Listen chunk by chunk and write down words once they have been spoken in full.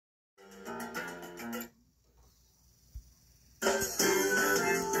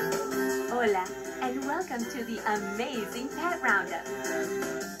welcome to the amazing Pet Roundup.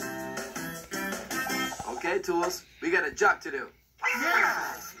 Okay, Tools, we got a job to do.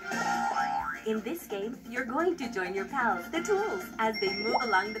 Yeah. In this game, you're going to join your pals, the Tools, as they move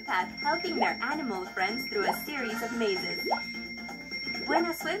along the path, helping their animal friends through a series of mazes.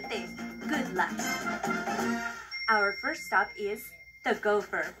 Buena suerte! Good luck! Our first stop is the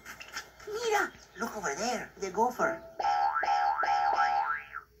gopher. Mira, look over there, the gopher.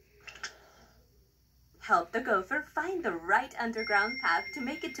 Help the gopher find the right underground path to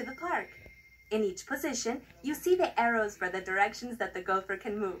make it to the park. In each position, you see the arrows for the directions that the gopher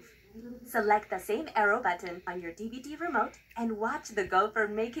can move. Select the same arrow button on your DVD remote and watch the gopher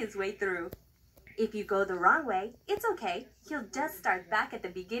make his way through. If you go the wrong way, it's okay. He'll just start back at the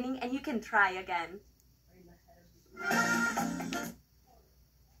beginning and you can try again.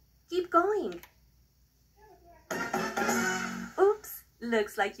 Keep going. Oops,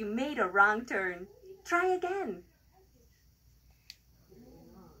 looks like you made a wrong turn. Try again.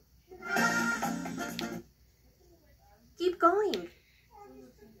 Keep going.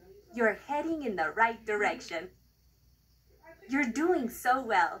 You're heading in the right direction. You're doing so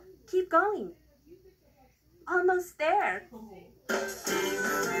well. Keep going. Almost there. Wow,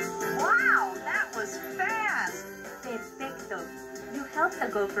 that was fast. Perfecto. You helped the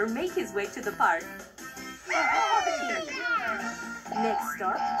gopher make his way to the park. Next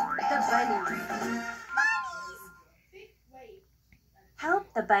stop, the bunny.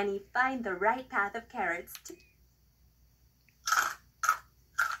 Help the bunny find the right path of carrots.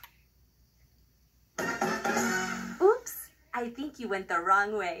 Oops, I think you went the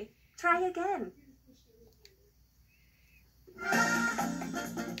wrong way. Try again.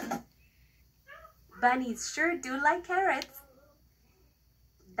 Bunnies sure do like carrots.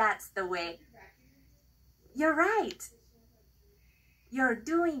 That's the way. You're right. You're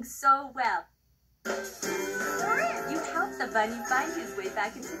doing so well. You helped the bunny find his way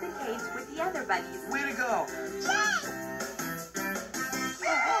back into the cage with the other bunnies. Way to go!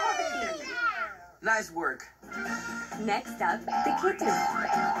 Nice work. Next up, the kitten.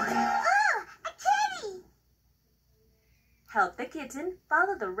 Oh, a kitty! Help the kitten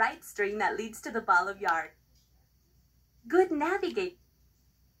follow the right string that leads to the ball of yarn. Good navigate.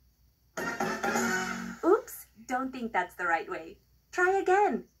 Oops, don't think that's the right way. Try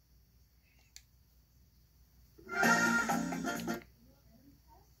again.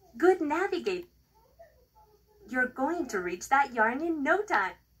 Good navigate. You're going to reach that yarn in no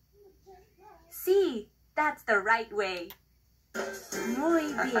time. See, that's the right way.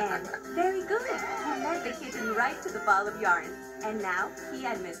 Muy bien. Very good. You led the kitten right to the ball of yarn. And now he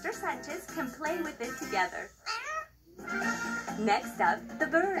and Mr. Sanchez can play with it together. Next up, the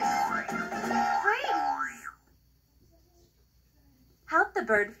bird. Help the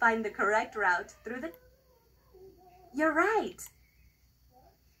bird find the correct route through the... You're right.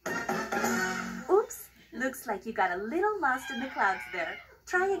 Oops, looks like you got a little lost in the clouds there.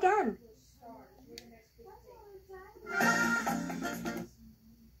 Try again.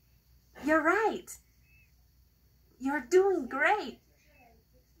 You're right. You're doing great.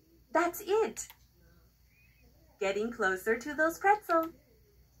 That's it. Getting closer to those pretzels.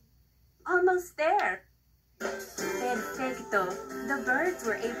 Almost there. Perfecto. The birds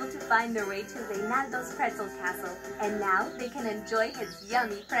were able to find their way to Reynaldo's pretzel castle, and now they can enjoy his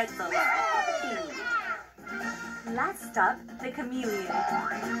yummy pretzels. Last stop, the chameleon.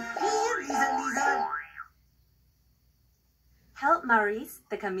 Here is a lizard. Help Maurice,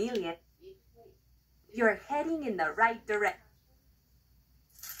 the chameleon. You're heading in the right direction.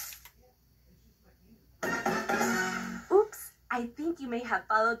 Oops, I think you may have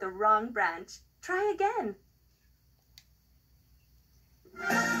followed the wrong branch. Try again.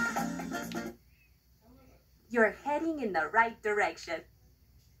 You're heading in the right direction.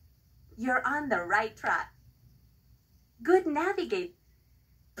 You're on the right track. Good navigate.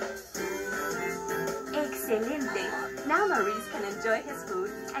 Excelente. Now Maurice can enjoy his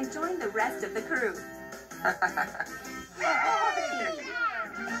food and join the rest of the crew.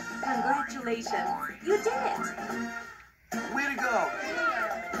 Congratulations, you did it. Way to go!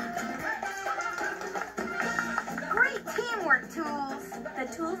 Great teamwork, Tools. The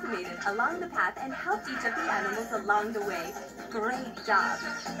Tools made it along the path and helped each of the animals along the way. Great job.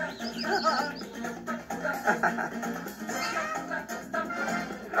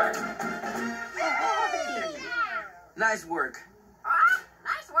 Nice work.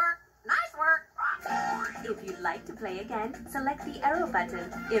 Nice work. Nice work. If you'd like to play again, select the arrow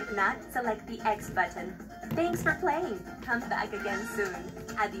button. If not, select the X button. Thanks for playing. Come back again soon.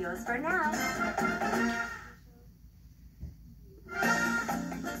 Adios for now.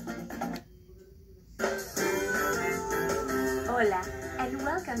 Hola, and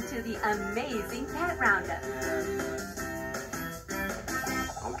welcome to the amazing Pet Roundup.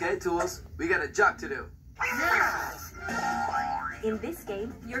 Okay, Tools, we got a job to do. In this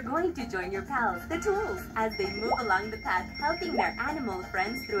game, you're going to join your pals, the Tools, as they move along the path, helping their animal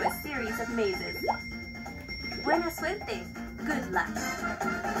friends through a series of mazes. Buena suerte! Good luck!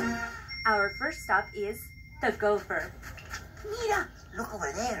 Our first stop is the Gopher. Mira, look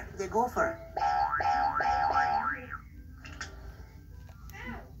over there, the gopher.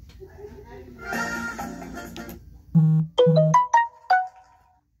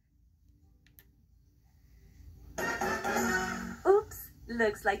 Oops!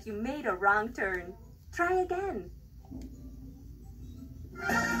 Looks like you made a wrong turn. Try again.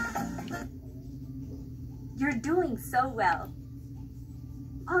 You're doing so well.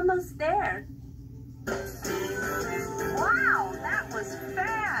 Almost there. Wow, that was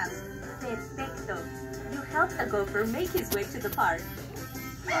fast! Perfecto. You helped the gopher make his way to the park.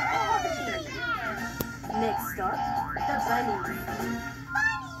 Next stop, the bunny.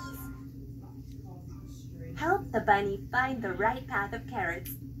 Help the bunny find the right path of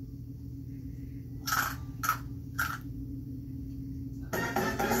carrots.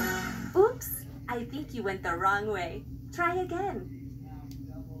 Oops, I think you went the wrong way. Try again.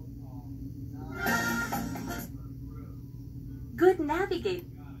 Good navigate.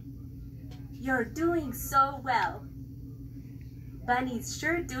 You're doing so well. Bunnies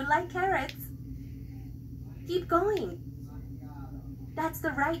sure do like carrots. Keep going. That's the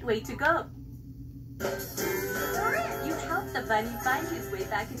right way to go. You helped the bunny find his way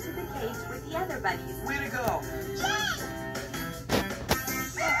back into the cage with the other bunnies. Way to go.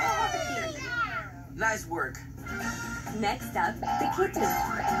 Nice work. Next up, the kitten.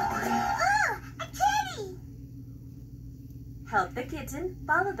 Oh, a kitty! Help the kitten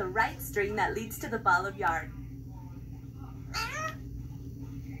follow the right string that leads to the ball of yarn.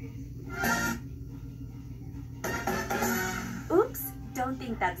 Oops, don't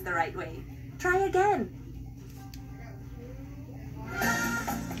think that's the right way. Try again.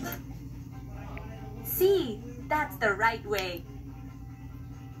 See, that's the right way.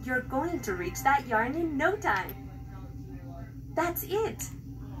 You're going to reach that yarn in no time. That's it.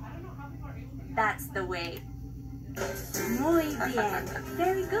 That's the way. Muy bien.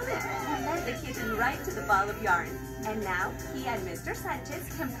 Very good. You led the kitten right to the ball of yarn. And now he and Mr. Sanchez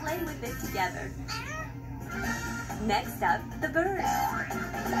can play with it together. Next up, the bird.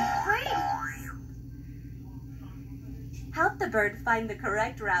 Help the bird find the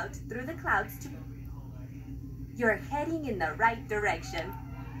correct route through the clouds to... You're heading in the right direction.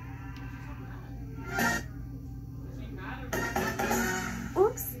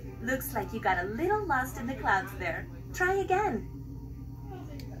 Oops, looks like you got a little lost in the clouds there. Try again.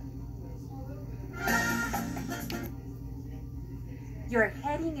 You're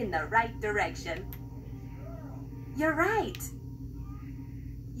heading in the right direction. You're right.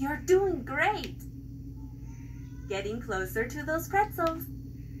 You're doing great. Getting closer to those pretzels.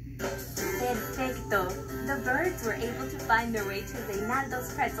 Perfecto. The birds were able to find their way to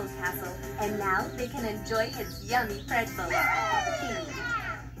Reynaldo's pretzel castle, and now they can enjoy his yummy pretzels.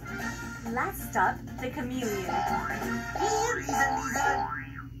 Last stop, the chameleon. Here is a lizard.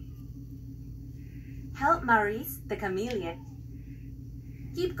 Help Maurice, the chameleon.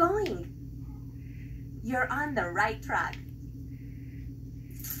 Keep going. You're on the right track.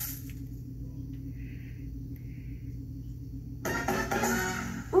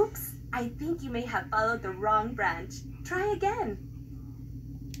 Oops, I think you may have followed the wrong branch. Try again.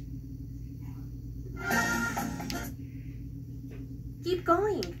 Keep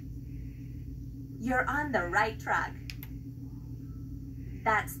going. You're on the right track.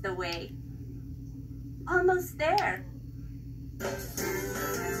 That's the way. Almost there.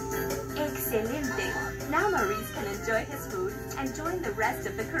 Excelente. Now Maurice can enjoy his food and join the rest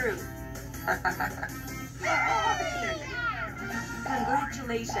of the crew.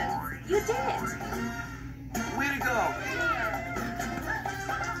 Congratulations. You did it. Way to go.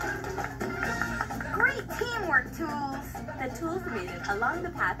 Great teamwork, Tools! The tools made it along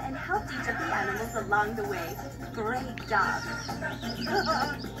the path and helped each of the animals along the way. Great job.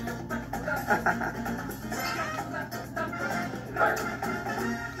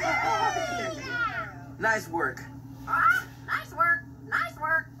 Nice work. Nice work! Nice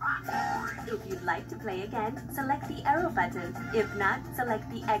work! If you'd like to play again, select the arrow button. If not, select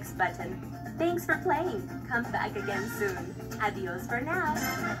the X button. Thanks for playing. Come back again soon. Adios for now.